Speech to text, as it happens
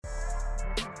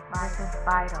This is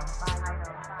vital.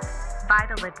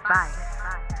 Vital advice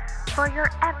for your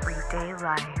everyday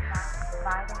life.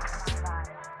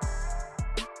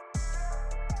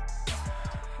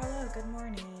 Hello, good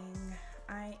morning.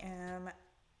 I am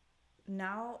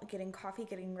now getting coffee,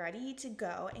 getting ready to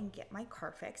go and get my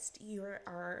car fixed. You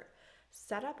are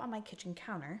set up on my kitchen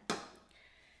counter,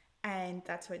 and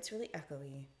that's why it's really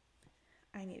echoey.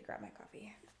 I need to grab my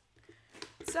coffee.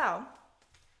 So,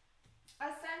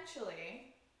 essentially,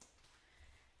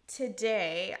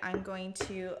 today I'm going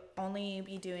to only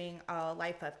be doing a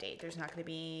life update. There's not going to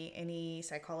be any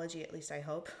psychology, at least I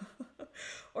hope,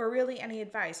 or really any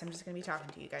advice. I'm just going to be talking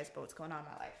to you guys about what's going on in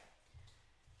my life.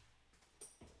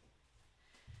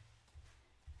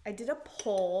 I did a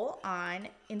poll on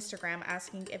Instagram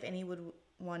asking if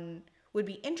anyone would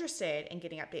be interested in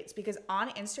getting updates, because on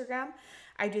Instagram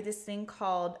I do this thing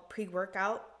called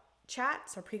pre-workout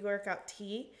chats or pre-workout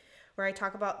tea, where I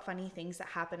talk about funny things that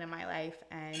happen in my life,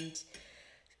 and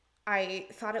I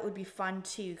thought it would be fun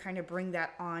to kind of bring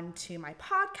that on to my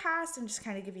podcast and just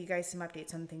kind of give you guys some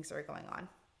updates on things that are going on.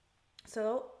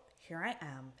 So here I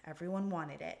am. Everyone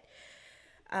wanted it.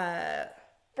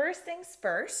 First things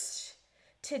first,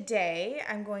 today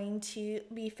I'm going to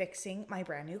be fixing my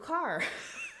brand new car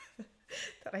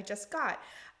that I just got.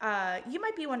 You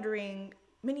might be wondering,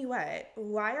 Minnie,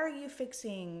 why are you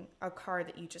fixing a car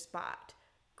that you just bought?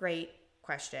 Great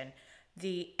question.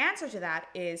 The answer to that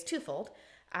is twofold.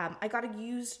 I got a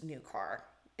used new car.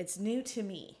 It's new to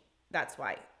me. That's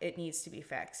why it needs to be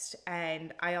fixed.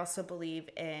 And I also believe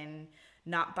in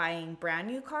not buying brand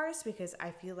new cars because I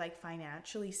feel like,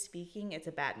 financially speaking, it's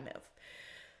a bad move.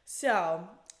 So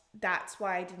that's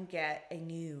why I didn't get a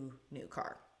new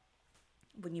car.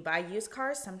 When you buy used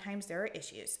cars, sometimes there are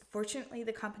issues. Fortunately,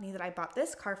 the company that I bought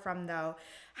this car from, though,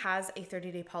 has a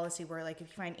 30-day policy where, like, if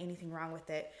you find anything wrong with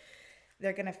it,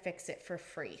 they're going to fix it for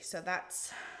free. So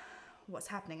that's what's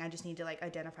happening. I just need to,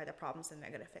 identify the problems, and they're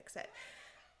going to fix it.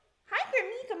 Hi,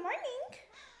 Grimmy. Good morning.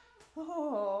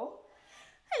 Oh,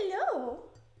 hello.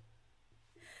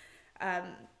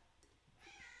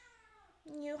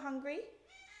 You hungry?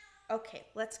 Okay,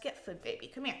 let's get food, baby.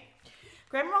 Come here.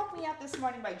 Grandma woke me up this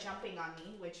morning by jumping on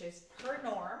me, which is her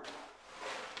norm.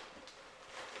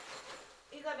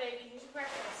 Here you go, baby. Here's your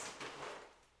breakfast.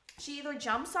 She either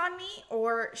jumps on me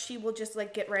or she will just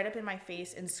get right up in my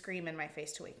face and scream in my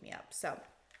face to wake me up. So,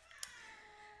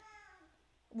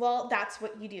 well, that's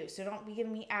what you do. So don't be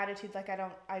giving me attitude like I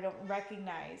don't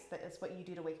recognize that it's what you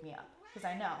do to wake me up, because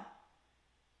I know.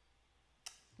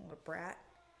 Little brat.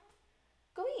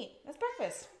 Go eat. That's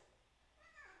breakfast.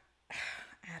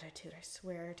 Attitude, I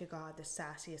swear to God, the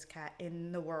sassiest cat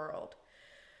in the world.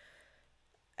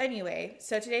 Anyway,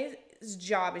 so today's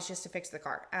job is just to fix the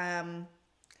car.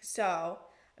 So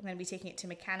I'm going to be taking it to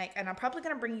mechanic, and I'm probably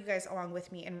going to bring you guys along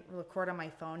with me and record on my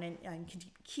phone and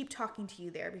keep talking to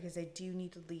you there, because I do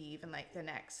need to leave in the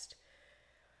next,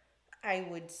 I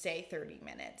would say, 30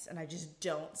 minutes, and I just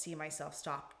don't see myself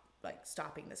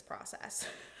stopping this process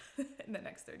in the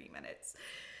next 30 minutes.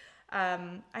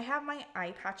 I have my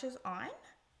eye patches on.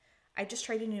 I just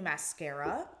tried a new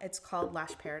mascara. It's called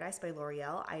Lash Paradise by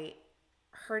L'Oreal. I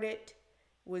heard it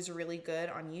was really good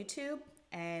on YouTube,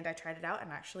 and I tried it out,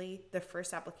 and actually the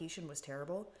first application was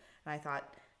terrible, and I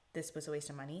thought this was a waste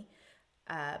of money.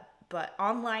 But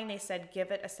online they said give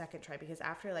it a second try, because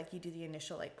after you do the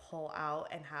initial pull out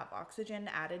and have oxygen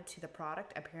added to the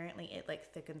product, apparently it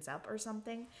thickens up or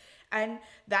something. And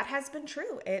that has been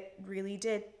true. It really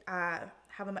did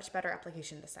have a much better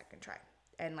application the second try.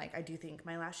 And I do think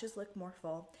my lashes look more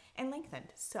full and lengthened.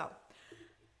 So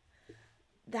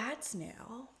that's new.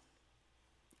 I'm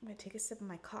going to take a sip of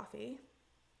my coffee.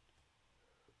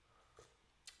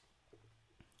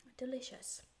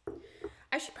 Delicious.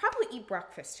 I should probably eat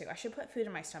breakfast too. I should put food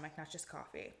in my stomach, not just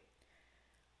coffee.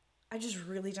 I just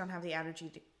really don't have the energy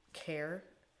to care.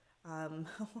 And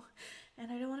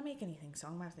I don't want to make anything, so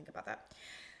I'm going to think about that.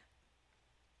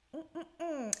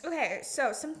 Okay,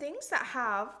 so some things that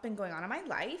have been going on in my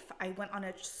life. I went on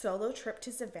a solo trip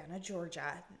to Savannah,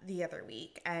 Georgia the other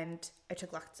week, and I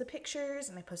took lots of pictures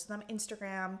and I posted them on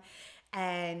Instagram,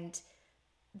 and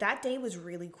that day was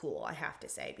really cool, I have to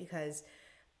say, because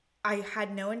I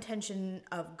had no intention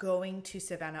of going to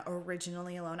Savannah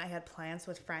originally alone. I had plans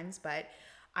with friends, but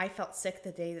I felt sick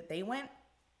the day that they went,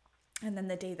 and then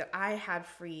the day that I had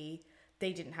free,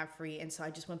 they didn't have free, and so I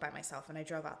just went by myself and I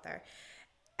drove out there.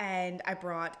 And I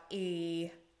brought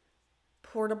a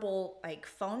portable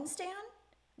phone stand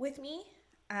with me,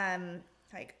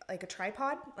 like a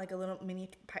tripod, like a little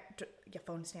mini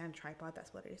phone stand tripod.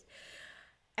 That's what it is.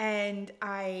 And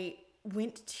I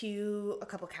went to a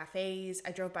couple cafes.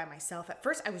 I drove by myself. At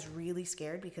first, I was really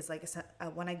scared because, like,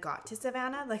 when I got to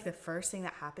Savannah, like, the first thing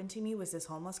that happened to me was this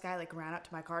homeless guy, like, ran up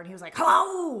to my car and he was like,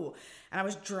 hello! And I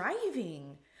was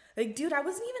driving. Like, dude, I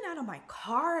wasn't even out of my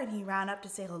car and he ran up to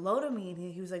say hello to me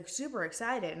and he was, like, super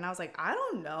excited. And I was like, I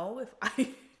don't know if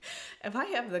if I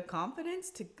have the confidence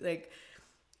to, like,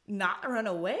 not run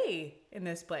away in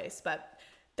this place. But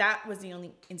that was the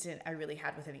only incident I really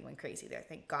had with anyone crazy there,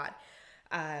 thank God.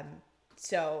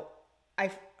 So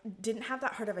I didn't have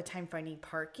that hard of a time finding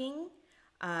parking.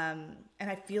 And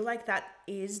I feel like that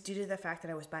is due to the fact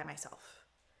that I was by myself.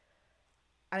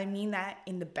 And I mean that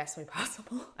in the best way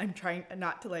possible. I'm trying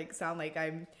not to, like, sound like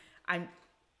I'm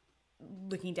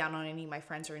looking down on any of my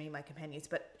friends or any of my companions.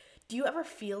 But do you ever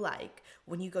feel like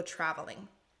when you go traveling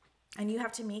and you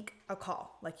have to make a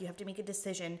call, like you have to make a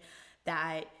decision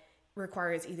that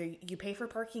requires either you pay for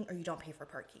parking or you don't pay for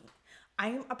parking?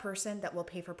 I'm a person that will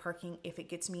pay for parking if it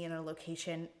gets me in a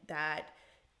location that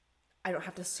I don't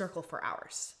have to circle for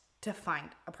hours to find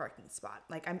a parking spot.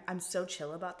 Like, I'm so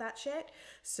chill about that shit.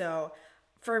 So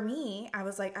for me, I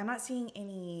was like, I'm not seeing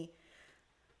any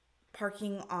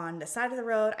parking on the side of the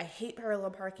road. I hate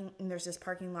parallel parking. And there's this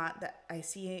parking lot that I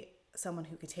see someone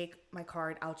who could take my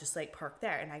card. I'll just, like, park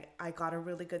there. And I got a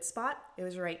really good spot. It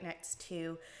was right next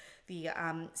to the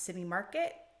city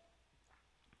market.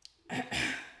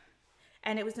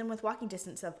 And it was in with walking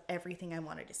distance of everything I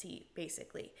wanted to see,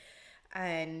 basically.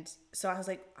 And so I was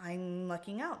like, I'm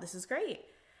lucking out. This is great.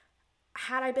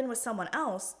 Had I been with someone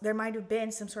else, there might have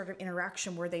been some sort of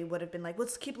interaction where they would have been like,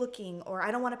 let's keep looking, or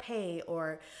I don't want to pay,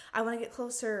 or I want to get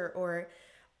closer, or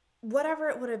whatever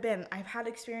it would have been. I've had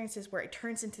experiences where it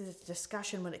turns into this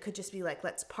discussion when it could just be like,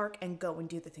 let's park and go and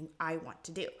do the thing I want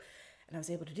to do. And I was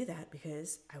able to do that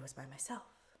because I was by myself.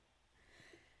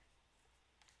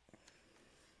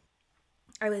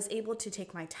 I was able to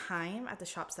take my time at the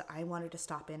shops that I wanted to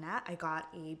stop in at. I got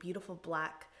a beautiful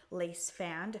black lace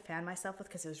fan to fan myself with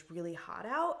because it was really hot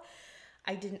out.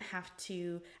 I didn't have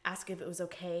to ask if it was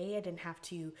okay. I didn't have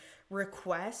to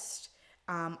request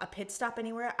a pit stop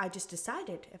anywhere. I just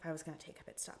decided if I was going to take a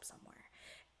pit stop somewhere.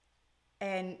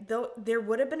 And though there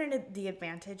would have been the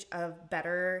advantage of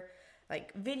better,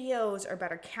 like, videos or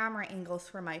better camera angles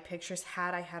for my pictures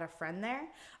had I had a friend there,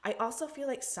 I also feel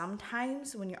like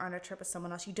sometimes when you're on a trip with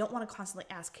someone else, you don't want to constantly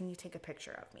ask, can you take a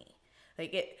picture of me?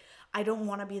 Like, I don't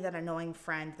want to be that annoying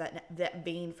friend, that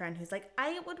vain friend who's like,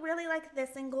 I would really like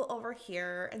this angle over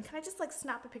here, and can I just, like,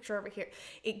 snap a picture over here?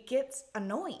 It gets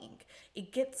annoying.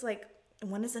 It gets like,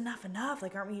 when is enough?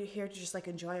 Like, aren't we here to just, like,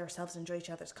 enjoy ourselves, enjoy each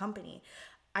other's company?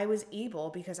 I was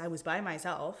able, because I was by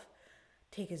myself,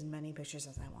 take as many pictures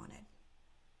as I wanted.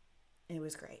 It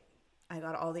was great. I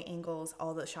got all the angles,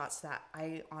 all the shots that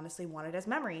I honestly wanted as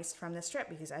memories from this trip,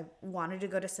 because I wanted to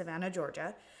go to Savannah,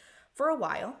 Georgia for a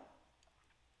while.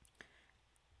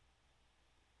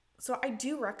 So I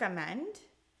do recommend,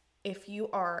 if you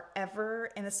are ever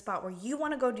in a spot where you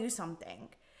want to go do something,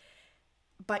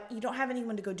 but you don't have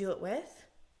anyone to go do it with,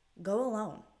 go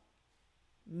alone.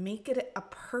 Make it a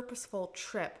purposeful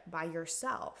trip by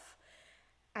yourself.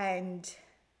 And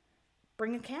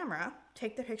bring a camera,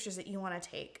 take the pictures that you want to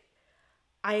take.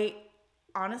 I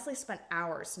honestly spent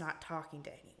hours not talking to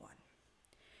anyone.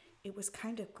 It was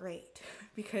kind of great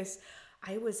because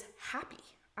I was happy.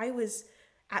 I was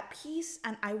at peace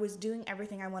and I was doing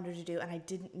everything I wanted to do, and I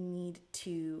didn't need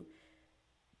to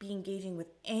be engaging with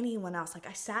anyone else. Like,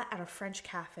 I sat at a French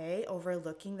cafe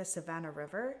overlooking the Savannah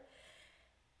River,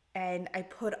 and I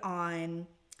put on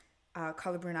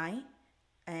Carla Bruni,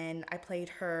 and I played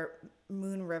her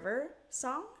Moon River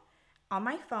song on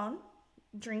my phone,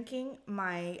 drinking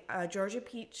my Georgia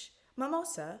Peach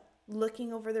mimosa,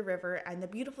 looking over the river and the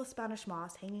beautiful Spanish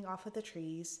moss hanging off of the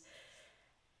trees.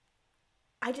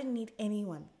 I didn't need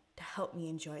anyone to help me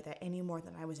enjoy that any more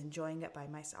than I was enjoying it by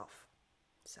myself.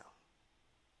 So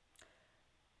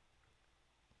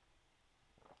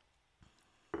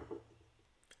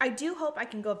I do hope I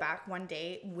can go back one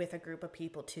day with a group of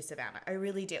people to Savannah. I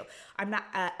really do. I'm not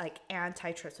like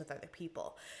anti-trips with other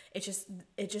people. It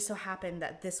just so happened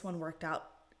that this one worked out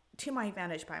to my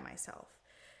advantage by myself.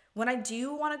 When I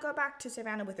do want to go back to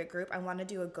Savannah with a group, I want to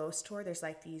do a ghost tour. There's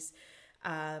like these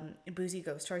boozy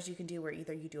ghost tours you can do where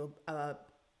either you do a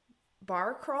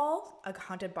bar crawl, a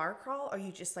haunted bar crawl, or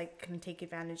you just like can take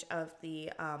advantage of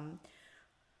the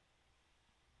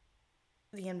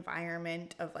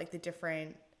environment of like the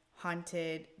different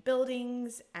haunted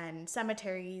buildings and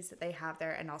cemeteries that they have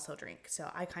there, and also drink. So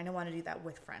I kind of want to do that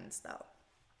with friends though.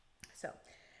 So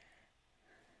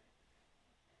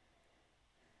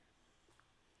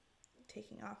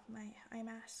taking off my eye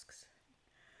masks.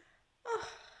 Oh.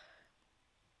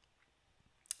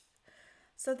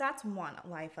 So that's one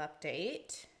life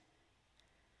update.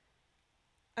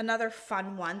 Another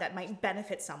fun one that might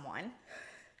benefit someone.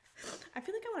 I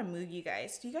feel like I want to move you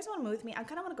guys. Do you guys want to move with me? I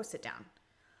kind of want to go sit down.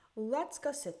 Let's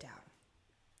go sit down.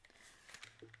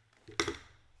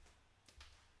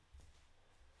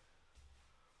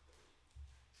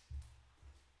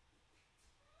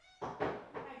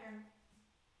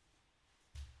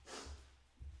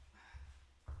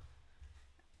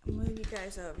 Move you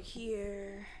guys over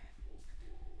here.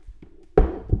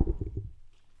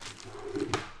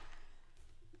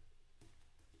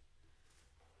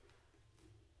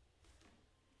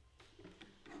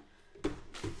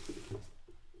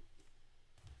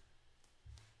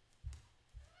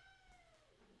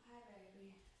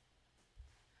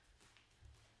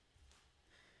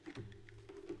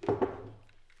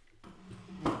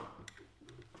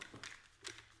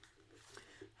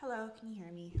 Hello, can you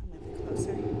hear me? I'm moving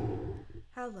closer.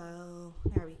 Hello,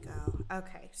 there we go.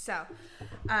 Okay, so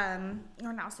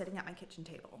we're now sitting at my kitchen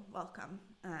table. Welcome.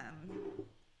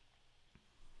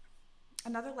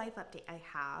 Another life update I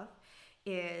have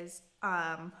is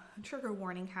trigger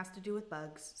warning, has to do with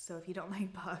bugs. So if you don't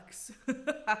like bugs,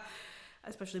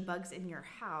 especially bugs in your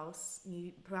house,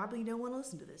 you probably don't want to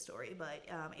listen to this story, but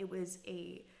it was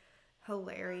a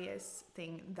hilarious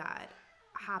thing that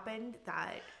happened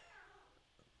that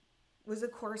was a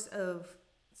course of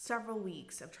several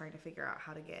weeks of trying to figure out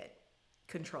how to get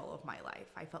control of my life.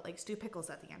 I felt like Stu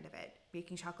Pickles at the end of it,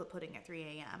 baking chocolate pudding at 3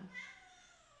 a.m.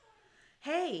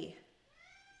 Hey,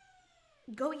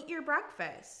 go eat your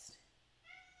breakfast.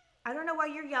 I don't know why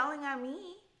you're yelling at me.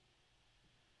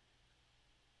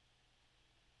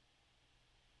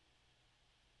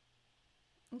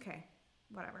 Okay,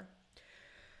 whatever.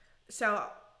 So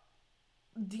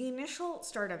the initial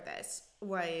start of this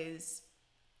was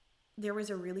there was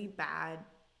a really bad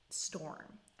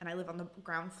storm, and I live on the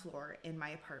ground floor in my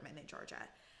apartment in Georgia.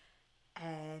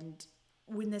 And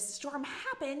when this storm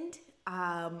happened,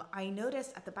 I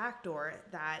noticed at the back door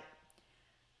that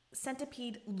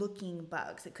centipede-looking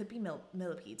bugs, it could be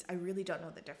millipedes, I really don't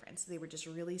know the difference. They were just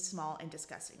really small and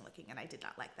disgusting looking, and I did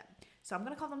not like them. So I'm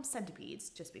going to call them centipedes,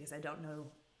 just because I don't know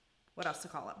what else to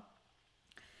call them.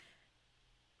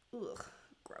 Ugh,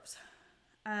 gross.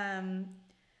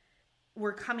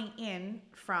 Were coming in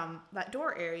from that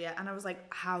door area, and I was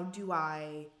like, how do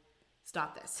I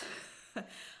stop this?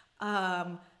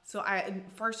 So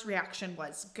first reaction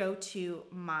was go to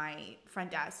my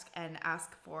front desk and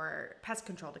ask for pest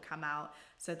control to come out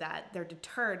so that they're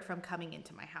deterred from coming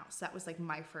into my house. That was like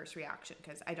my first reaction,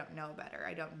 because I don't know better.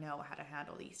 I don't know how to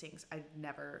handle these things. I've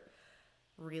never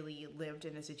really lived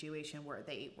in a situation where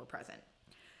they were present.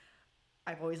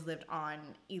 I've always lived on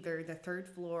either the 3rd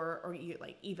floor or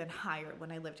like even higher.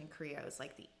 When I lived in Korea, it was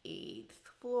like the 8th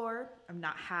floor. I've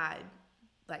not had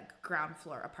like ground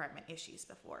floor apartment issues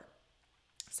before.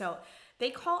 So they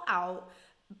call out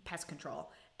pest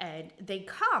control, and they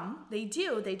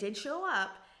did show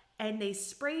up, and they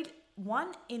sprayed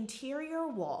one interior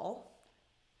wall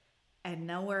and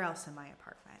nowhere else in my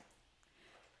apartment.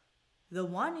 The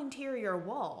one interior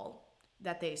wall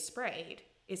that they sprayed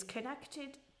is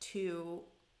connected to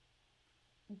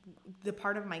the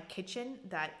part of my kitchen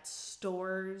that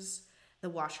stores the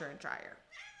washer and dryer.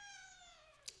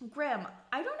 Grim,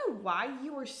 I don't know why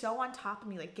you were so on top of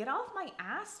me. Like, get off my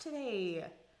ass today.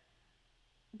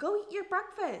 Go eat your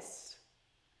breakfast.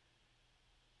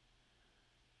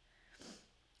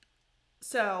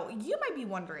 So you might be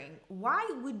wondering, why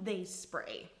would they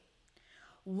spray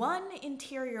one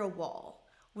interior wall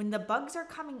when the bugs are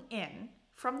coming in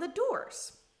from the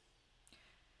doors?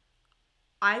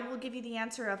 I will give you the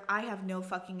answer of I have no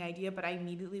fucking idea, but I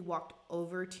immediately walked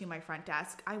over to my front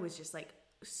desk. I was just like,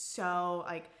 so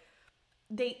like,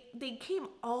 they came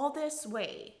all this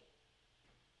way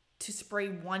to spray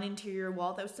one interior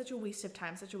wall. That was such a waste of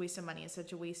time, such a waste of money, and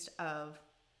such a waste of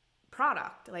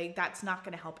product. Like, that's not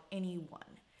going to help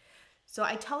anyone. So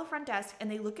I tell the front desk, and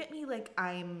they look at me like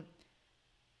I'm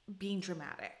being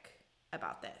dramatic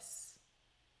about this.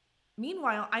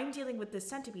 Meanwhile, I'm dealing with this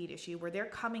centipede issue where they're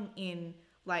coming in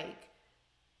like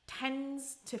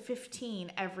 10s to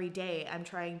 15 every day. I'm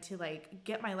trying to like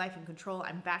get my life in control.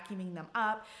 I'm vacuuming them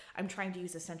up. I'm trying to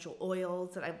use essential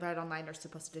oils that I've read online are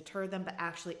supposed to deter them, but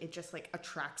actually it just like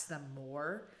attracts them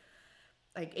more.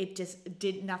 Like, it just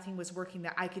nothing was working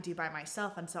that I could do by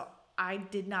myself. And so I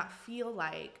did not feel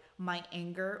like my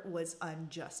anger was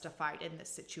unjustified in this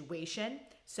situation.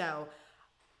 So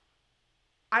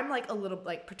I'm like a little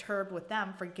like perturbed with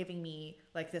them for giving me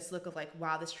like this look of like,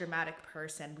 wow, this dramatic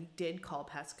person. We did call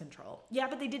pest control. Yeah,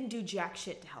 but they didn't do jack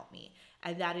shit to help me.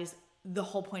 And that is the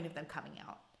whole point of them coming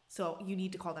out. So you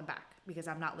need to call them back because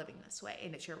I'm not living this way.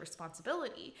 And it's your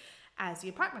responsibility as the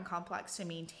apartment complex to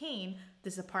maintain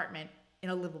this apartment in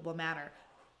a livable manner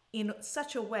in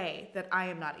such a way that I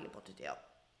am not able to do.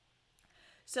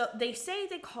 So they say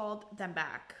they called them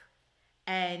back,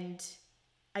 and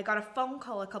I got a phone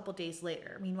call a couple days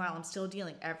later. Meanwhile, I'm still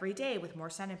dealing every day with more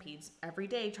centipedes, every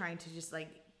day trying to just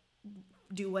like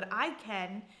do what I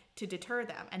can to deter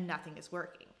them, and nothing is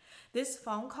working. This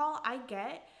phone call I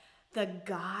get, the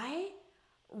guy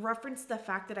referenced the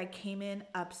fact that I came in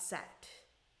upset.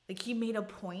 Like, he made a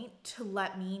point to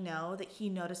let me know that he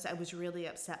noticed I was really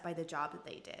upset by the job that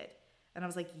they did. And I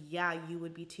was like, yeah, you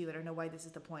would be too. I don't know why this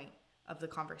is the point of the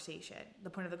conversation. The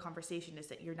point of the conversation is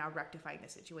that you're now rectifying the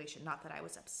situation, not that I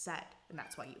was upset and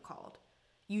that's why you called.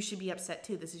 You should be upset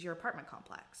too. This is your apartment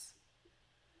complex.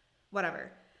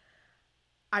 Whatever.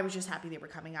 I was just happy they were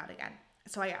coming out again.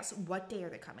 So I asked, what day are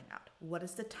they coming out? What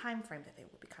is the time frame that they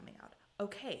will be coming out?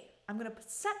 Okay, I'm going to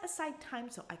set aside time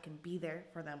so I can be there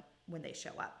for them when they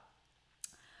show up.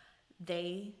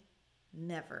 They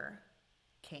never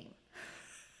came.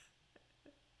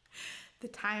 The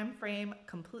time frame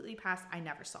completely passed. I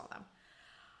never saw them.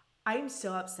 I am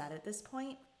so upset at this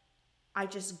point. I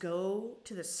just go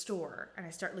to the store and I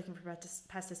start looking for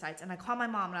pesticides, and I call my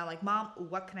mom and I'm like, Mom,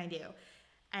 what can I do?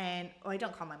 And I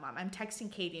don't call my mom. I'm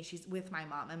texting Katie and she's with my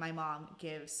mom, and my mom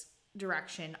gives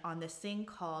direction on this thing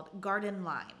called garden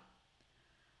lime.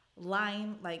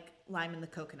 Lime, like lime in the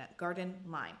coconut. Garden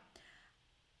lime.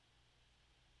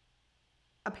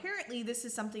 Apparently, this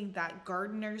is something that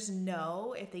gardeners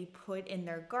know if they put in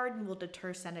their garden will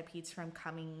deter centipedes from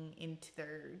coming into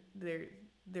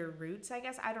their roots, I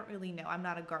guess. I don't really know. I'm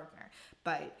not a gardener.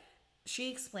 But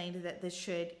she explained that this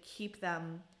should keep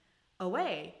them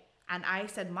away. And I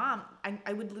said, Mom,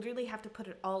 I would literally have to put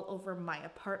it all over my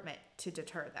apartment to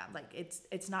deter them. Like,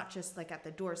 it's not just like at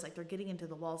the doors. Like, they're getting into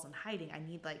the walls and hiding. I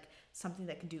need like something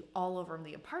that can do all over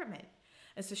the apartment.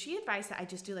 And so she advised that I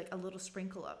just do like a little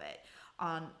sprinkle of it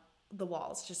on the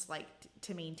walls, just like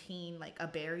to maintain like a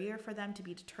barrier for them to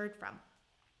be deterred from.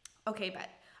 Okay, but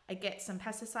I get some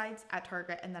pesticides at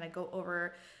Target, and then I go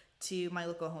over to my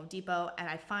local Home Depot and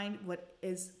I find what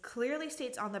is clearly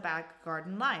states on the back,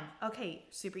 garden lime. Okay,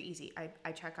 super easy.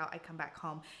 I check out, I come back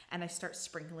home, and I start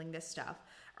sprinkling this stuff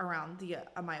around the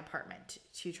my apartment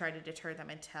to try to deter them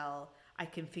until I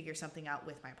can figure something out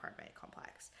with my apartment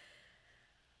complex.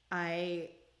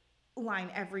 I line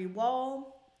every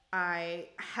wall. I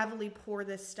heavily pour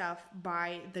this stuff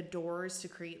by the doors to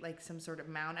create like some sort of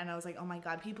mound. And I was like, oh my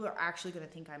God, people are actually going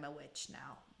to think I'm a witch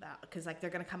now. Because like they're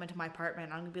going to come into my apartment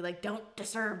and I'm going to be like, don't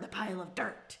disturb the pile of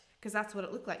dirt. Because that's what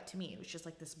it looked like to me. It was just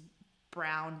like this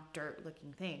brown dirt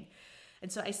looking thing.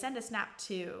 And so I send a snap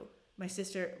to my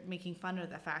sister making fun of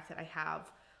the fact that I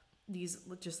have these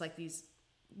just like these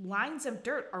lines of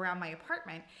dirt around my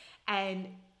apartment. And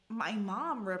my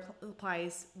mom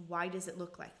replies, why does it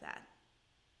look like that?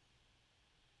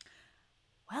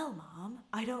 Well, Mom,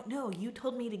 I don't know. You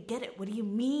told me to get it. What do you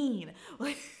mean?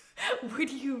 Like, what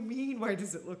do you mean? Why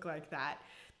does it look like that?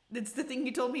 It's the thing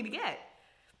you told me to get.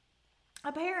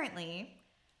 Apparently,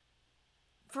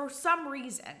 for some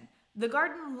reason, the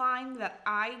garden lime that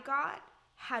I got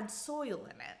had soil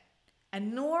in it.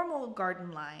 And normal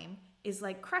garden lime is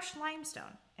like crushed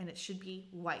limestone, and it should be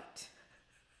white.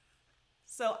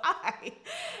 So I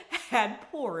had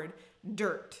poured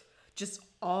dirt just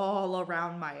all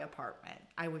around my apartment.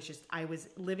 I was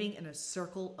living in a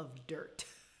circle of dirt.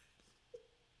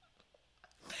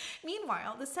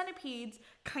 Meanwhile, the centipedes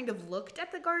kind of looked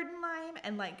at the garden lime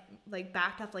and like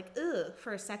backed up like, ugh,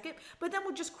 for a second, but then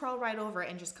would just crawl right over it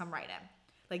and just come right in.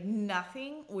 Like,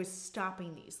 nothing was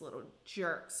stopping these little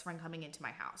jerks from coming into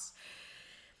my house.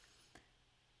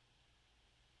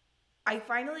 I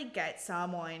finally get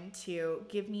someone to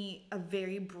give me a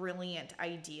very brilliant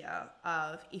idea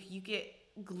of, if you get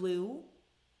glue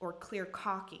or clear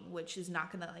caulking, which is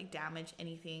not going to like damage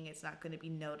anything, it's not going to be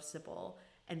noticeable,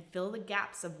 and fill the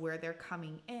gaps of where they're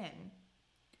coming in,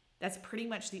 that's pretty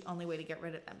much the only way to get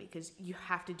rid of them, because you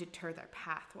have to deter their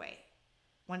pathway.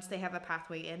 Once they have a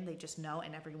pathway in, they just know,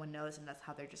 and everyone knows, and that's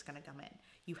how they're just going to come in.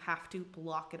 You have to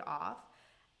block it off,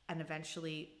 and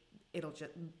eventually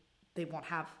they won't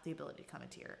have the ability to come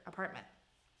into your apartment.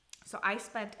 So I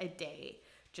spent a day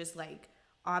just like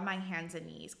on my hands and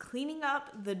knees cleaning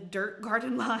up the dirt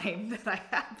garden lime that I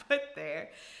had put there,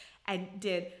 and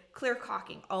did clear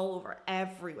caulking all over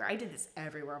everywhere. I did this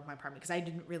everywhere of my apartment because I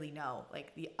didn't really know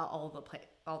like all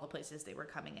the places they were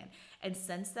coming in. And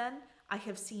since then, I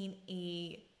have seen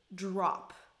a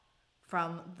drop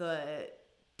from the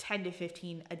 10 to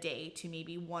 15 a day to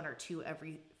maybe 1 or 2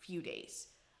 every few days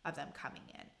of them coming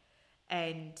in.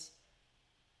 And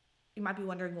you might be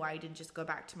wondering why I didn't just go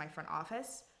back to my front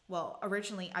office. Well,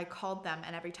 originally I called them,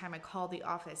 and every time I call the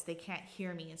office, they can't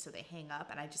hear me, and so they hang up,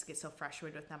 and I just get so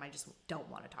frustrated with them. I just don't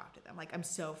want to talk to them. Like, I'm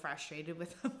so frustrated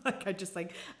with them.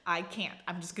 I can't.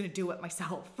 I'm just going to do it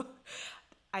myself.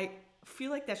 I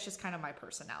feel like that's just kind of my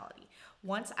personality.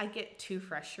 Once I get too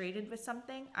frustrated with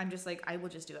something, I'm just like, I will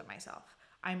just do it myself.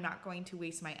 I'm not going to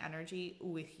waste my energy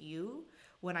with you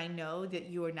when I know that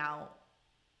you're now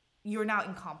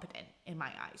incompetent in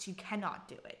my eyes. You cannot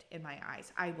do it in my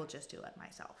eyes. I will just do it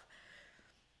myself.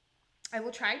 I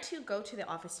will try to go to the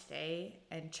office today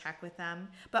and check with them.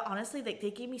 But honestly, like,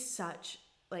 they gave me such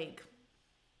like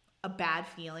a bad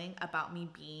feeling about me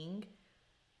being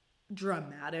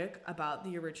dramatic about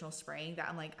the original spraying that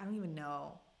I'm like, I don't even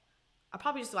know. I'll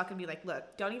probably just walk and be like,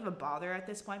 look, don't even bother at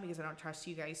this point because I don't trust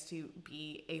you guys to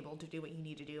be able to do what you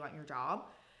need to do on your job.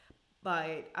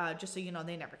 But just so you know,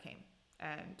 they never came.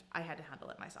 And I had to handle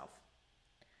it myself.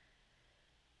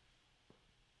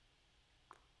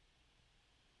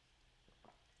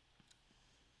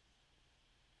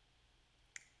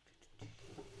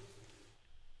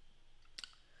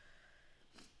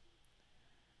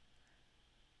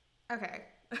 Okay,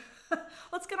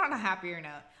 let's get on a happier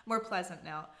note, more pleasant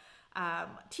note.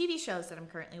 TV shows that I'm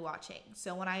currently watching.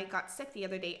 So when I got sick the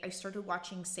other day, I started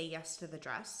watching Say Yes to the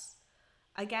Dress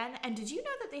again. And did you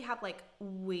know that they have like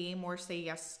way more Say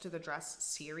Yes to the Dress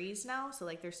series now? So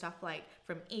like there's stuff like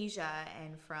from Asia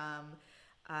and from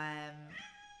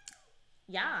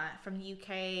from the UK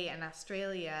and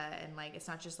Australia, and like it's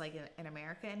not just like in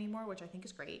America anymore, which I think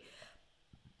is great.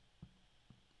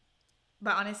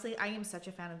 But honestly, I am such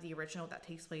a fan of the original that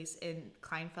takes place in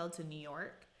Kleinfelds in New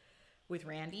York with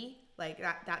Randy. Like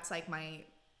that's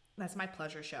my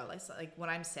pleasure show. Like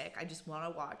when I'm sick, I just want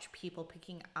to watch people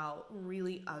picking out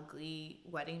really ugly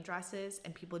wedding dresses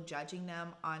and people judging them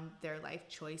on their life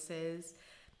choices,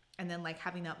 and then like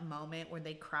having that moment where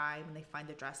they cry when they find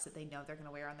the dress that they know they're going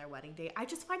to wear on their wedding day. I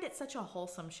just find it such a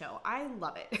wholesome show. I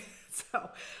love it.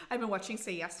 So I've been watching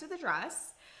Say Yes to the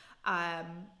Dress.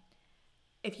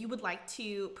 If you would like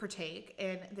to partake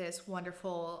in this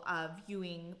wonderful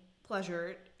viewing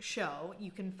pleasure show,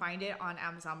 you can find it on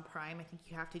Amazon Prime. I think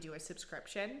you have to do a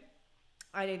subscription.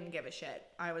 I didn't give a shit.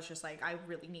 I was just like, I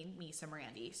really need me some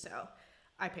Randy, so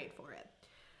I paid for it.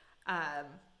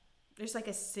 There's like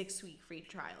a 6-week free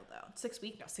trial though. 6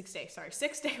 day, sorry.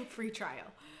 6-day free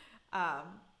trial. I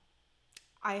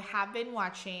did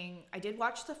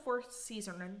watch the 4th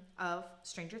season of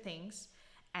Stranger Things,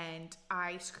 and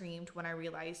I screamed when I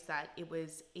realized that it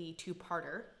was a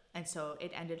 2-parter. And so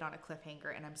it ended on a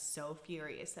cliffhanger, and I'm so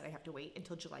furious that I have to wait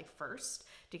until July 1st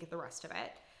to get the rest of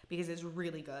it because it's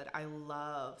really good. I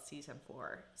love season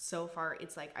 4. So far,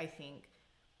 it's like, I think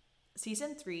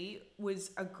season 3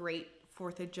 was a great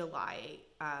 4th of July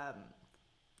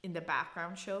in the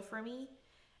background show for me.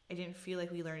 I didn't feel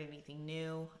like we learned anything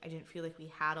new. I didn't feel like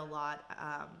we had a lot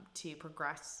to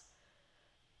progress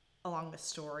along the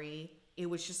story. It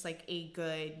was just like a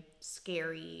good,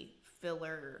 scary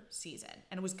filler season,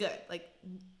 and it was good. Like,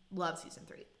 love season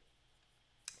 3.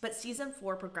 But season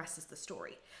 4 progresses the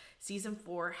story. Season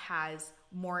 4 has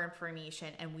more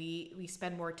information, and we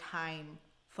spend more time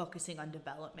focusing on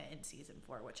development in season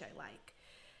 4, which I like.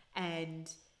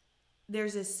 And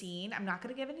there's a scene, I'm not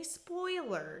going to give any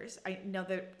spoilers. I know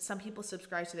that some people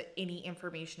subscribe to that any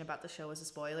information about the show is a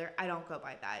spoiler. I don't go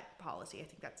by that policy. I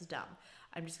think that's dumb.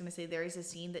 I'm just going to say there is a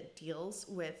scene that deals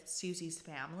with Susie's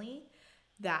family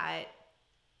that,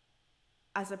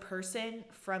 as a person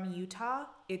from Utah,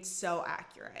 it's so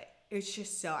accurate. It's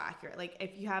just so accurate. Like,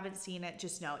 if you haven't seen it,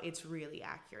 just know it's really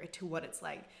accurate to what it's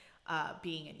like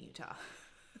being in Utah.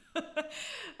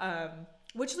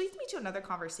 Which leads me to another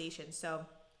conversation. So,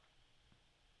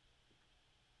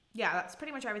 yeah, that's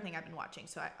pretty much everything I've been watching.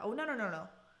 So, no.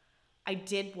 I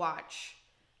did watch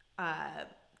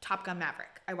Top Gun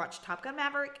Maverick. I watched Top Gun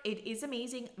Maverick. It is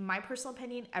amazing. My personal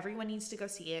opinion, everyone needs to go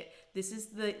see it. This is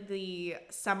the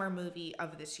summer movie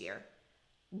of this year.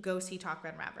 Go see Top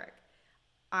Gun Maverick.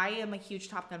 I am a huge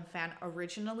Top Gun fan.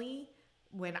 Originally,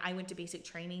 when I went to basic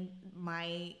training,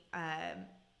 my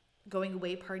going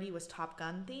away party was Top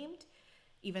Gun themed,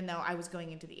 even though I was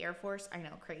going into the Air Force. I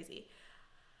know, crazy.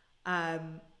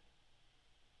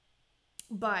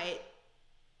 But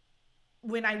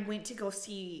when I went to go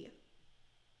see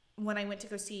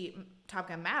Top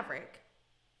Gun Maverick,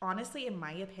 honestly, in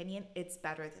my opinion, it's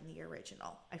better than the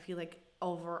original. I feel like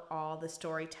overall, the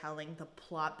storytelling, the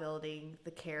plot building,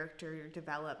 the character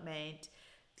development,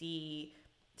 the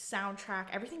soundtrack,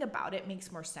 everything about it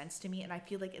makes more sense to me. And I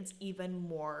feel like it's even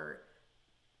more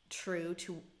true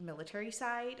to military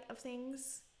side of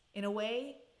things in a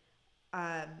way.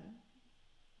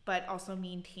 but also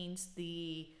maintains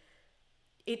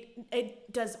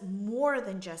it does more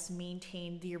than just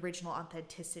maintain the original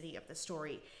authenticity of the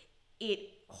story. It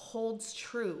holds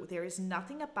true. There is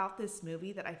nothing about this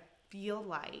movie that I feel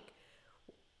like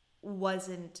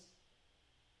wasn't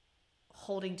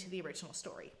holding to the original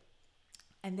story.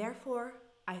 And therefore,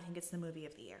 I think it's the movie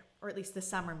of the year, or at least the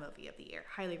summer movie of the year.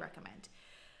 Highly recommend.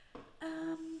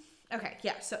 Okay,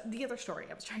 yeah, so the other story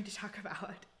I was trying to talk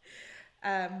about.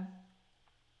 Let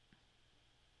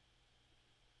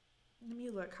me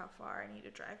look how far I need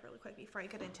to drive really quick before I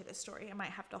get into this story. I might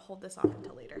have to hold this off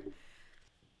until later.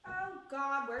 Oh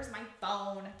God, where's my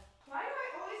phone? Why do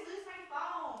I always lose my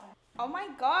phone? Oh my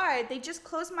God, they just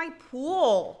closed my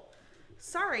pool.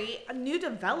 Sorry, a new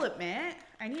development.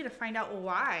 I need to find out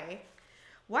why.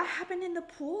 What happened in the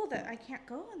pool that I can't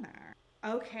go in there?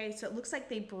 Okay, so it looks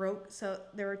like so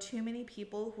there were too many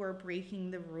people who are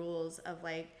breaking the rules of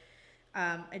like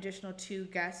additional 2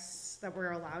 guests that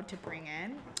we're allowed to bring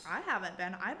in. I've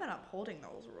been upholding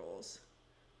those rules.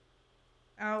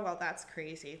 Oh, well, that's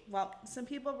crazy. Well, some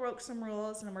people broke some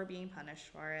rules and we're being punished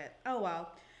for it. Oh,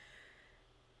 well.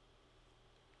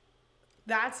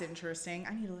 That's interesting.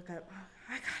 I need to look up. Oh,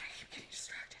 my God, I keep getting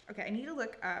distracted. Okay, I need to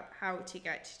look up how to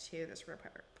get to this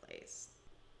repair place.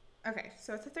 Okay,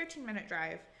 so it's a 13-minute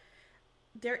drive.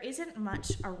 There isn't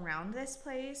much around this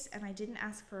place, and I didn't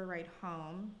ask for a ride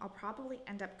home. I'll probably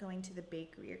end up going to the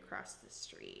bakery across the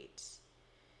street.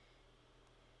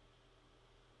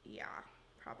 Yeah,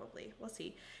 probably. We'll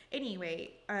see.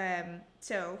 Anyway,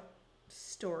 so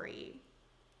story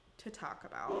to talk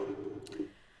about.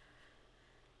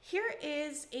 Here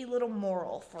is a little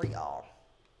moral for y'all.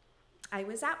 I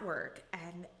was at work,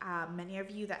 and many of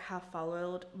you that have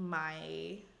followed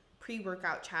my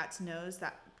pre-workout chats knows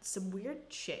that some weird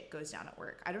shit goes down at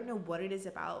work. I don't know what it is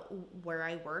about where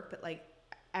I work, but like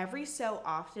every so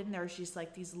often there's just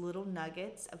like these little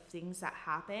nuggets of things that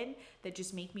happen that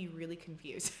just make me really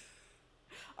confused.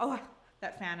 Oh,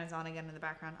 that fan is on again in the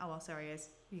background. Oh, well, sorry guys.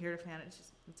 You hear the fan?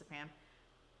 It's a fan.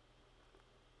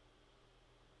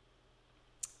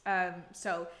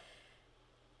 So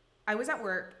I was at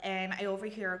work and I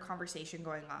overhear a conversation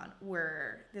going on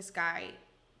where this guy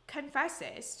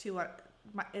confesses to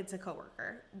it's a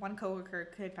coworker. One coworker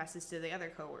confesses to the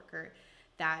other coworker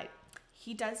that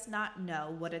he does not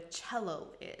know what a cello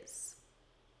is.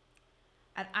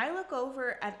 And I look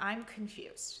over and I'm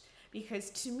confused because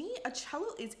to me, a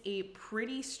cello is a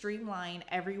pretty streamlined,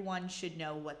 everyone should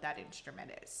know what that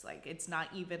instrument is. Like, it's not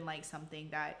even like something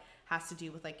that has to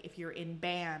do with like, if you're in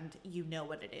band, you know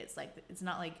what it is. Like, it's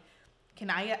not like, can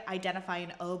I identify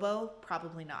an oboe?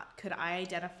 Probably not. Could I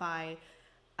identify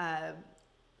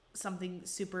something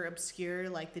super obscure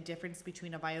like the difference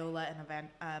between a viola and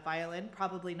a violin?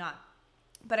 Probably not.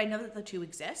 But I know that the two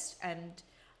exist, and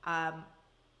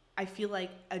I feel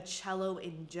like a cello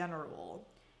in general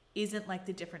isn't like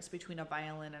the difference between a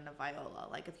violin and a viola.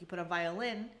 Like if you put a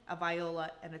violin, a viola,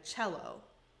 and a cello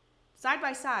side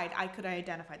by side, I could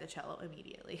identify the cello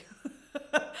immediately.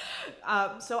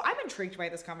 So I'm intrigued by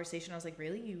this conversation. I was like,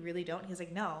 really? You really don't? He's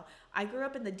like, no, I grew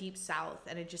up in the deep South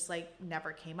and it just like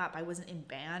never came up. I wasn't in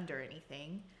band or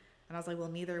anything. And I was like, well,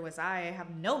 neither was I. I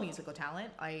have no musical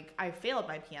talent. Like, I failed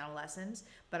my piano lessons,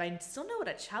 but I still know what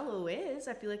a cello is.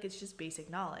 I feel like it's just basic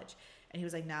knowledge. And he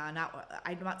was like, nah,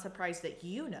 I'm not surprised that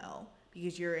you know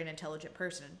because you're an intelligent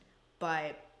person.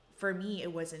 But for me,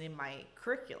 it wasn't in my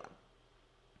curriculum.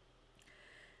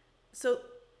 So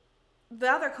the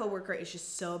other coworker is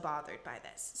just so bothered by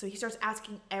this. So he starts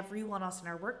asking everyone else in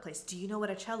our workplace, do you know what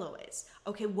a cello is?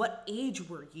 Okay, what age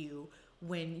were you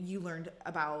when you learned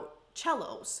about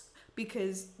cellos?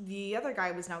 Because the other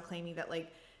guy was now claiming that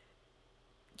like,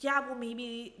 yeah, well,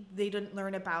 maybe they didn't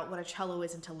learn about what a cello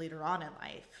is until later on in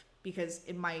life. Because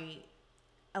in my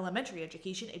elementary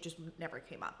education, it just never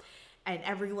came up. And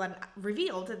everyone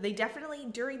revealed that they definitely,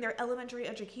 during their elementary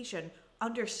education,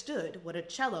 understood what a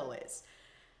cello is.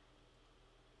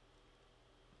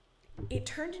 It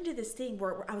turned into this thing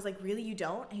where I was like, really, you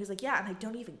don't? And he was like, yeah, and I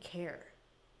don't even care.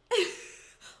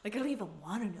 Like, I don't even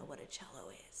want to know what a cello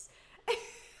is.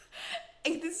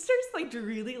 And this starts like to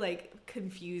really like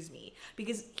confuse me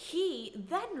because he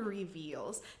then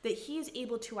reveals that he is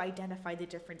able to identify the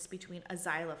difference between a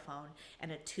xylophone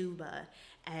and a tuba,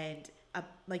 and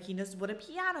like he knows what a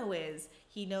piano is.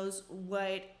 He knows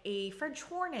what a French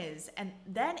horn is, and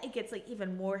then it gets like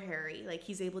even more hairy. Like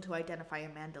he's able to identify a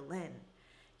mandolin.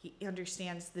 He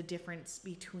understands the difference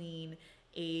between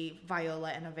a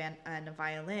viola and a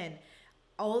violin.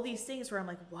 All these things where I'm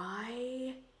like,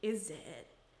 why is it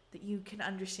that you can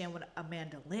understand what a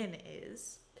mandolin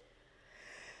is,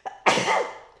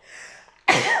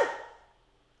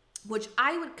 which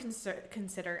I would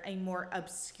consider a more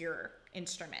obscure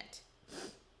instrument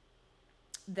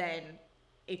than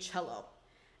a cello.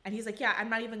 And he's like, yeah, I'm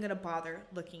not even going to bother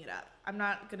looking it up. I'm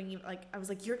not going to even, like, I was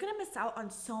like, you're going to miss out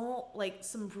on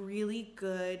some really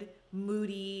good,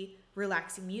 moody,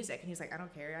 relaxing music. And he's like, I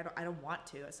don't care. I don't want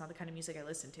to. It's not the kind of music I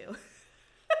listen to.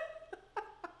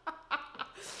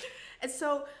 And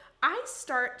so I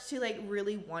start to like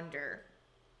really wonder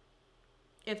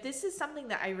if this is something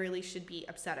that I really should be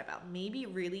upset about. Maybe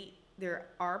really there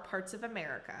are parts of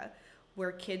America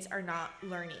where kids are not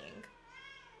learning.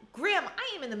 Graham,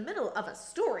 I am in the middle of a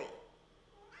story.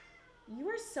 You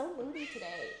are so moody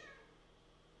today.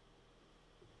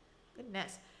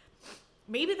 Goodness.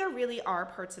 Maybe there really are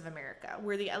parts of America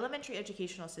where the elementary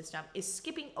educational system is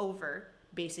skipping over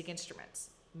basic instruments.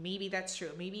 Maybe that's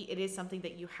true. Maybe it is something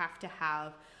that you have to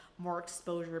have more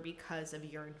exposure because of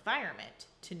your environment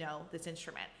to know this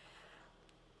instrument.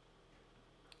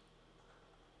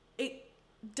 It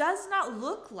does not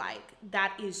look like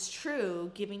that is true,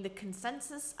 given the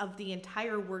consensus of the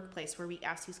entire workplace where we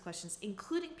ask these questions,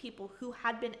 including people who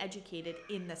had been educated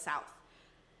in the South.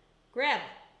 Graham,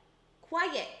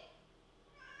 quiet.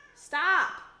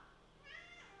 Stop.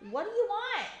 What do you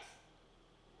want?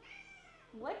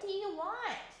 What do you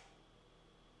want?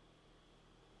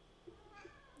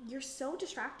 You're so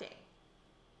distracting.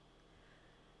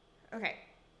 Okay.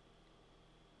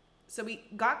 So we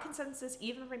got consensus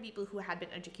even from people who had been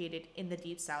educated in the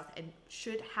Deep South and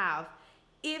should have,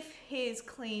 if his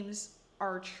claims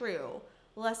are true,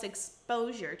 less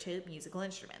exposure to musical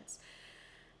instruments.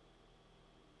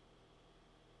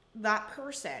 That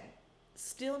person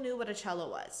still knew what a cello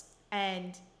was.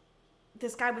 And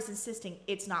this guy was insisting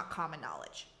it's not common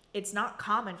knowledge. It's not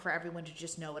common for everyone to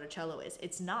just know what a cello is.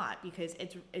 It's not, because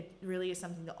it really is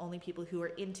something that only people who are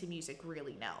into music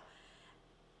really know.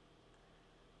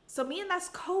 So me and this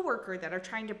coworker that are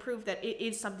trying to prove that it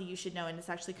is something you should know, and it's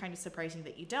actually kind of surprising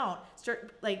that you don't,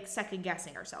 start like second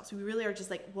guessing ourselves. We really are just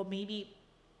like, well, maybe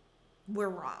we're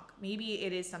wrong. Maybe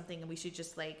it is something and we should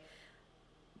just like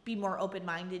be more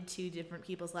open-minded to different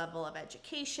people's level of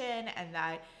education, and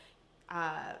that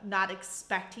not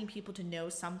expecting people to know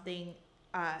something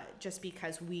just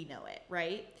because we know it,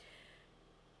 right?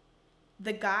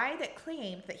 The guy that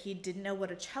claimed that he didn't know what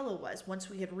a cello was, once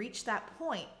we had reached that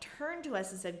point, turned to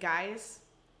us and said, guys,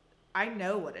 I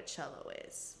know what a cello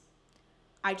is.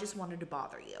 I just wanted to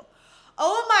bother you.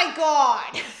 Oh my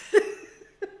God.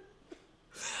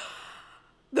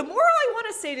 The moral I want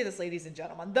to say to this, ladies and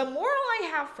gentlemen, the moral I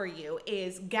have for you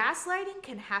is gaslighting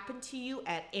can happen to you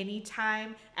at any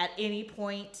time, at any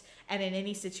point, and in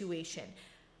any situation.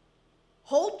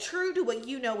 Hold true to what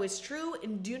you know is true,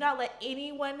 and do not let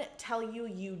anyone tell you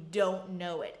you don't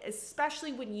know it,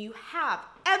 especially when you have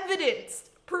evidence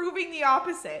proving the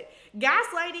opposite.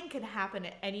 Gaslighting can happen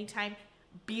at any time.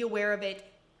 Be aware of it.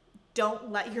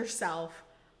 Don't let yourself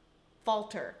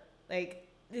falter. Like,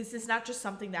 this is not just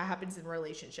something that happens in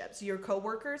relationships. Your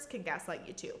coworkers can gaslight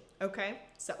you too, okay?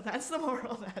 So that's the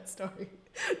moral of that story.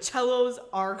 Cellos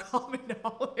are common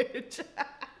knowledge.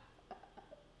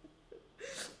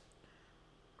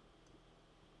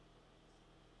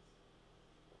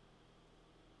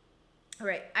 All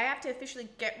right, I have to officially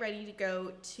get ready to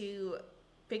go to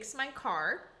fix my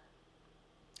car.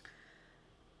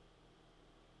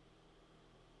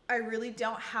 I really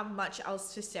don't have much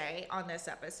else to say on this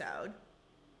episode.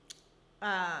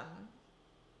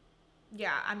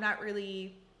 Yeah, I'm not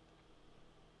really...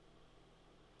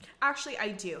 Actually, I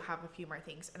do have a few more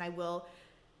things, and I'm going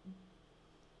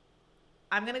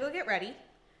to go get ready.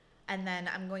 And then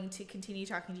I'm going to continue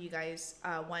talking to you guys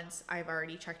once I've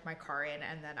already checked my car in,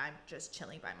 and then I'm just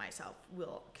chilling by myself.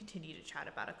 We'll continue to chat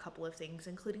about a couple of things,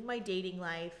 including my dating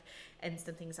life and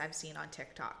some things I've seen on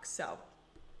TikTok. So,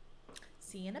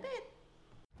 see you in a bit.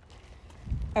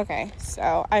 Okay,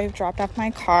 so I've dropped off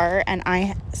my car, and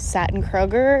I sat in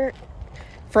Kroger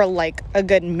for like a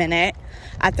good minute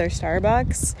at their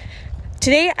Starbucks.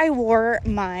 Today I wore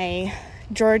my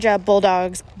Georgia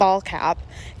Bulldogs ball cap.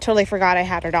 Totally forgot I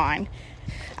had it on.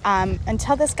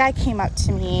 Until this guy came up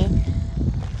to me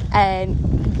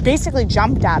and basically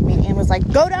jumped at me and was like,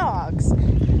 "Go Dogs!" Oh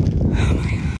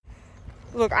my God.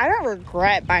 Look, I don't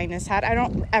regret buying this hat. I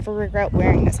don't ever regret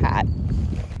wearing this hat.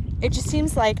 It just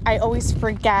seems like I always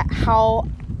forget how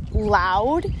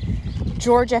loud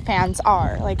Georgia fans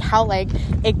are. Like how like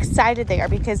excited they are.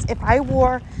 Because if I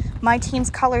wore my team's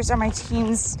colors or my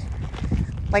team's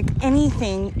like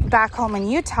anything back home in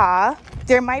Utah,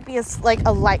 there might be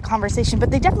a light conversation,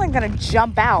 but they definitely gonna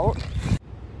jump out.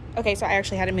 Okay, so I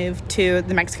actually had to move to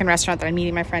the Mexican restaurant that I'm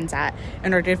meeting my friends at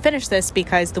in order to finish this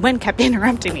because the wind kept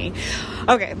interrupting me.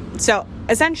 Okay, so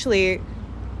essentially,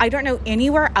 I don't know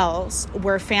anywhere else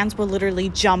where fans will literally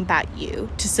jump at you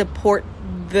to support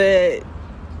the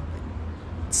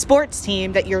sports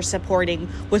team that you're supporting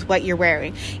with what you're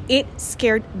wearing. It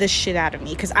scared the shit out of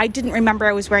me because I didn't remember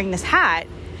I was wearing this hat,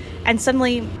 and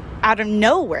suddenly, out of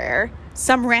nowhere,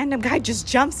 some random guy just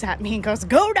jumps at me and goes,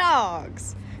 "Go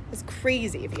Dogs!" It's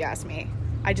crazy if you ask me.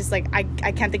 I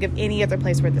can't think of any other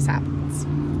place where this happens.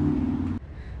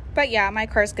 But yeah, my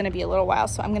car's going to be a little while,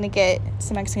 so I'm going to get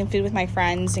some Mexican food with my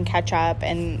friends and catch up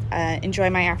and enjoy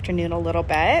my afternoon a little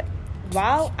bit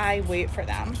while I wait for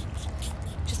them.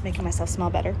 Just making myself smell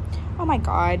better. Oh my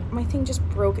God, my thing just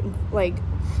broke and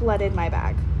flooded my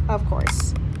bag. Of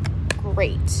course.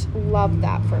 Great. Love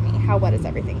that for me. How wet is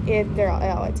everything?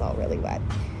 It's all really wet.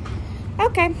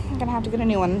 Okay, I'm going to have to get a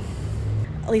new one.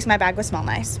 At least my bag will smell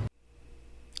nice.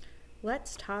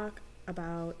 Let's talk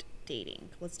about dating.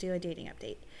 Let's do a dating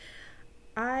update.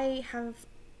 I have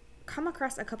come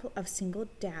across a couple of single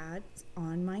dads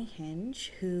on my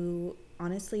Hinge who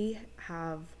honestly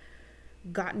have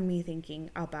gotten me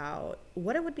thinking about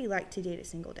what it would be like to date a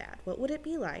single dad. What would it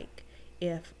be like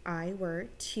if I were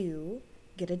to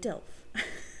get a DILF?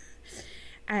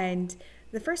 And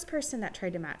the first person that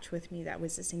tried to match with me that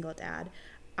was a single dad,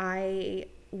 I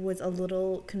was a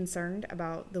little concerned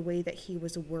about the way that he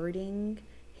was wording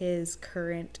his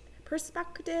current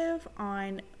perspective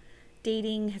on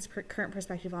dating, his current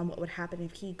perspective on what would happen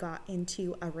if he got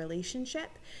into a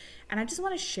relationship. And I just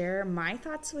want to share my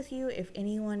thoughts with you if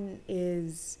anyone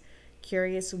is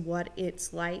curious what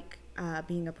it's like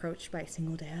being approached by a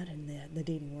single dad in the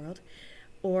dating world,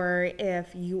 or if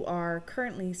you are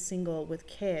currently single with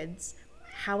kids,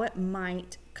 how it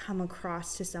might come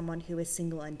across to someone who is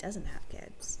single and doesn't have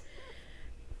kids.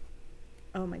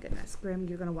 Oh my goodness, Grim,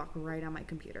 you're gonna walk right on my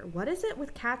computer. What is it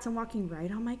with cats and walking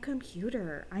right on my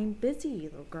computer? I'm busy,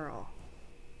 little girl.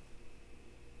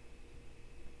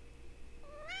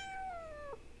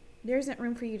 There isn't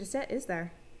room for you to sit, is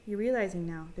there? You're realizing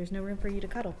now there's no room for you to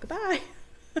cuddle. Goodbye.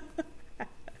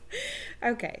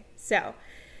 Okay, so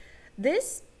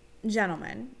this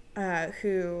gentleman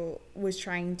who was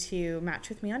trying to match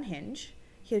with me on Hinge,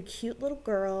 he had a cute little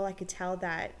girl. I could tell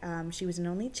that she was an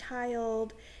only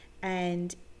child.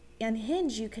 And on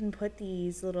Hinge, you can put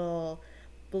these little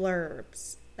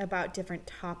blurbs about different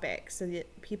topics so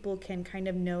that people can kind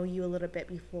of know you a little bit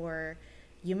before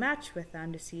you match with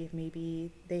them to see if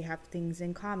maybe they have things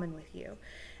in common with you.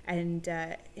 And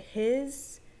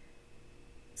his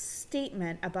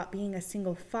statement about being a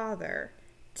single father,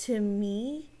 to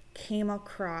me, came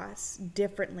across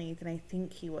differently than I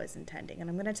think he was intending. And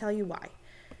I'm going to tell you why.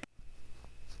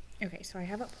 Okay, so I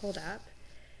have it pulled up.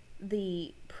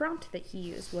 The prompt that he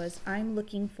used was, "I'm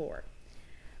looking for."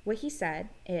 What he said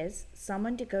is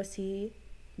someone to go see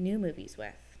new movies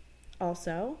with.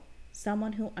 Also,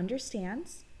 someone who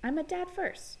understands I'm a dad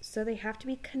first, so they have to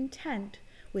be content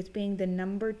with being the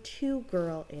number 2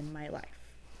 girl in my life.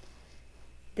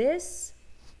 This,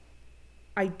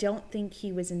 I don't think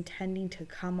he was intending to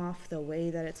come off the way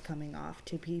that it's coming off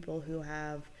to people who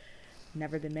have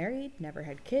never been married, never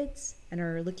had kids, and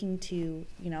are looking to,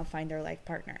 find their life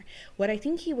partner. What I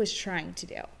think he was trying to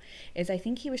do is I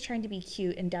think he was trying to be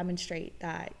cute and demonstrate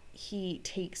that he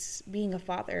takes being a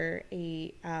father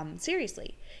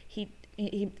seriously.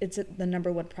 It's the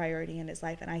number 1 priority in his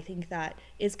life, and I think that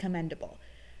is commendable.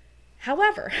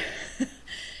 However,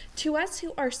 to us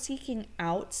who are seeking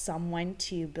out someone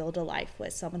to build a life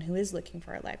with, someone who is looking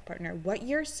for a life partner, what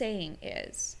you're saying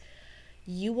is,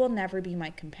 you will never be my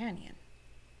companion.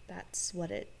 That's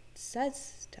what it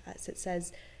says to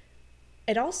us.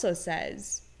 It also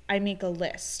says, I make a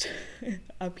list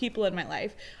of people in my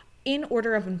life in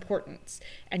order of importance,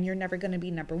 and you're never going to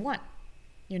be number 1.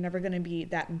 You're never going to be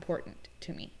that important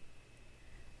to me.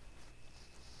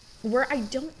 Where I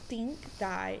don't think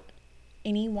that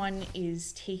anyone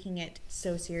is taking it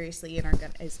so seriously and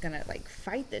is going to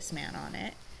fight this man on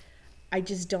it, I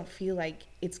just don't feel like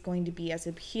it's going to be as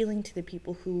appealing to the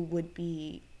people who would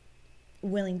be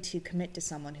willing to commit to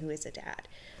someone who is a dad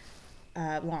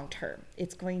long term.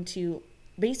 It's going to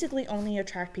basically only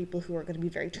attract people who are going to be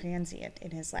very transient in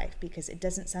his life, because it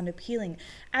doesn't sound appealing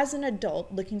as an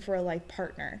adult looking for a life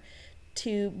partner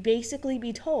to basically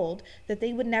be told that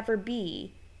they would never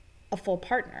be a full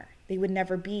partner. They would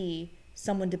never be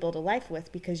someone to build a life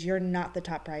with because you're not the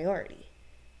top priority.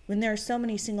 When there are so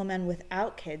many single men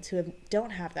without kids who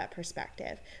don't have that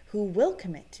perspective, who will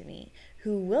commit to me,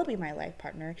 who will be my life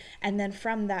partner, and then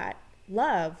from that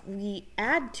love, we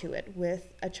add to it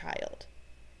with a child.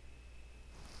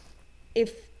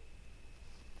 If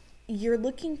you're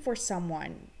looking for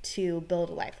someone to build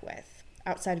a life with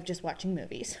outside of just watching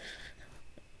movies,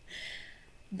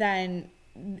 then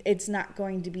it's not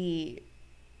going to be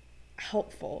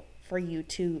helpful for you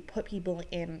to put people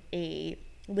in a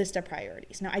list of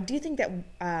priorities. Now, I do think that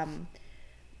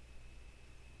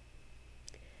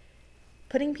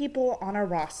putting people on a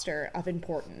roster of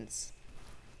importance,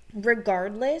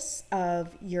 regardless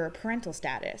of your parental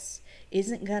status,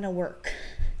 isn't going to work.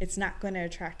 It's not going to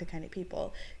attract the kind of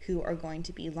people who are going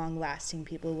to be long-lasting,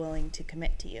 people willing to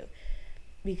commit to you.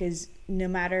 Because no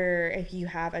matter if you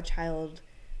have a child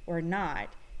or not,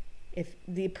 if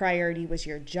the priority was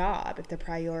your job, if the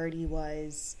priority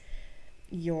was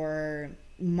your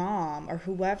mom or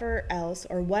whoever else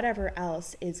or whatever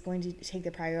else is going to take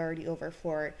the priority over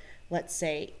for, let's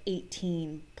say,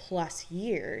 18 plus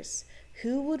years,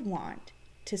 who would want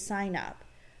to sign up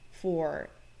for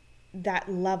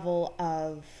that level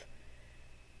of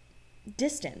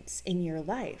distance in your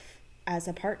life as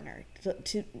a partner,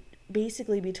 to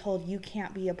basically be told you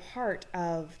can't be a part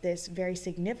of this very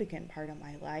significant part of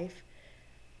my life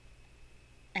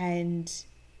and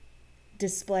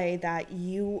display that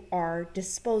you are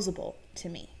disposable to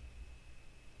me?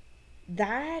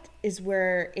 That is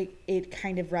where it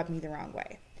kind of rubbed me the wrong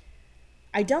way.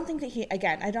 I don't think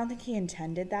he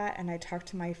intended that. And I talked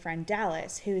to my friend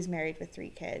Dallas, who is married with 3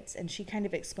 kids, and she kind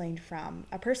of explained from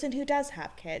a person who does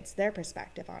have kids, their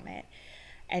perspective on it,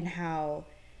 and how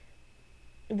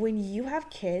when you have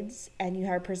kids and you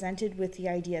are presented with the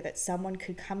idea that someone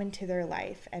could come into their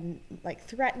life and like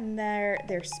threaten their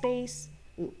space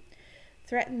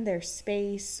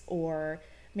or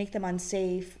make them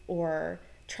unsafe or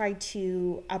try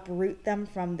to uproot them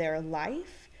from their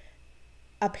life,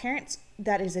 a parent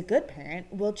that is a good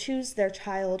parent will choose their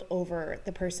child over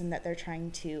the person that they're trying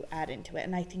to add into it.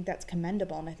 And I think that's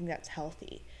commendable, and I think that's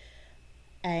healthy.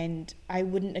 And I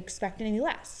wouldn't expect any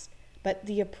less. But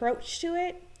the approach to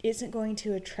it isn't going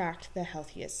to attract the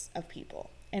healthiest of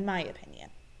people, in my opinion.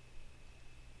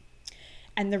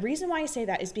 And the reason why I say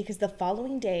that is because the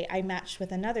following day I matched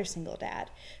with another single dad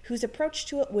whose approach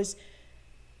to it was,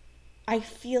 I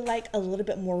feel like, a little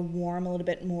bit more warm, a little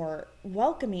bit more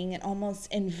welcoming, and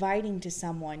almost inviting to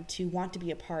someone to want to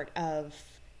be a part of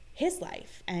his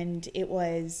life. And it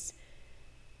was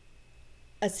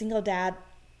a single dad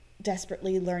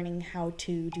desperately learning how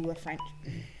to do a French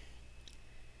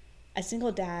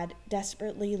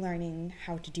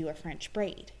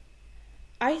braid.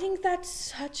 I think that's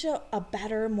such a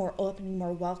better, more open,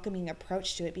 more welcoming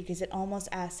approach to it, because it almost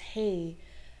asks, hey,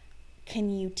 can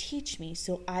you teach me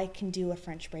so I can do a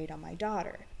French braid on my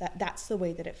daughter? That's the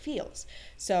way that it feels.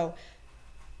 So,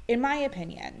 in my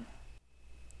opinion,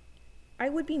 I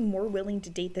would be more willing to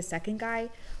date the second guy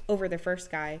over the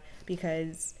first guy,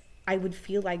 because I would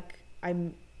feel like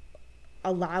I'm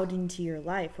allowed into your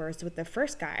life. Whereas with the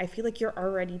first guy, I feel like you're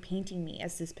already painting me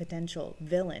as this potential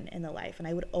villain in the life, and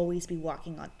I would always be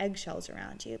walking on eggshells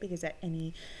around you, because at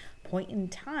any point in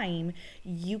time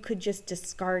you could just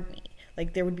discard me.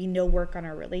 Like, there would be no work on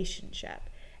our relationship.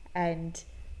 And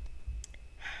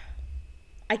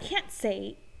I can't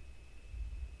say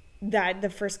that the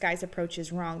first guy's approach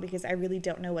is wrong, because I really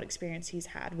don't know what experience he's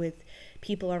had with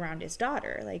people around his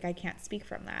daughter. Like, I can't speak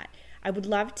from that. I would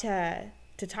love to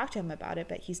talk to him about it,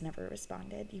 but he's never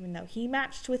responded, even though he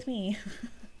matched with me.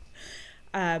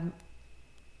 I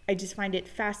just find it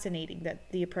fascinating that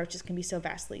the approaches can be so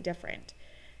vastly different.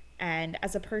 And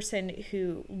as a person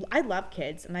who, I love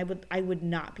kids, and I would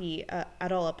not be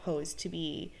at all opposed to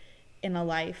be in a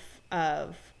life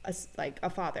of a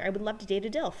father. I would love to date a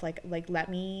DILF. Like let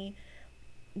me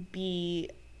be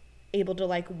able to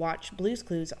watch Blue's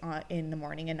Clues in the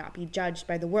morning and not be judged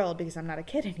by the world because I'm not a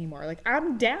kid anymore. Like,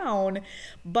 I'm down,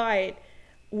 but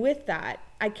with that,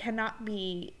 I cannot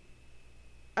be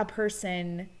a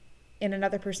person in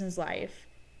another person's life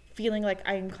feeling like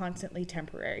I'm constantly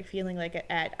temporary, feeling like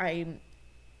I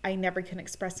never can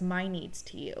express my needs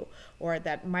to you, or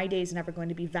that my day is never going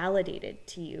to be validated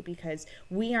to you because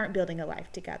we aren't building a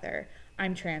life together.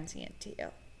 I'm transient to you.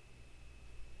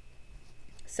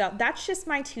 So that's just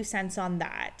my 2 cents on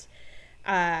that.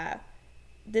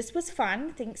 This was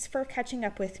fun. Thanks for catching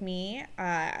up with me.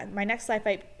 My next life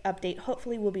update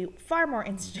hopefully will be far more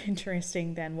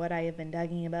interesting than what I have been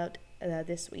talking about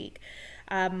this week.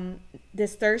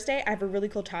 This Thursday, I have a really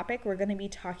cool topic. We're going to be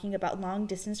talking about long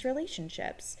distance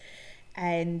relationships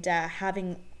and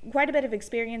having quite a bit of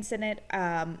experience in it.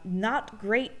 Not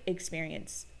great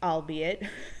experience, albeit.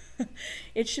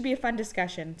 It should be a fun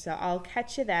discussion. So I'll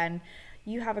catch you then.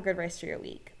 You have a good rest of your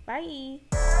week. Bye.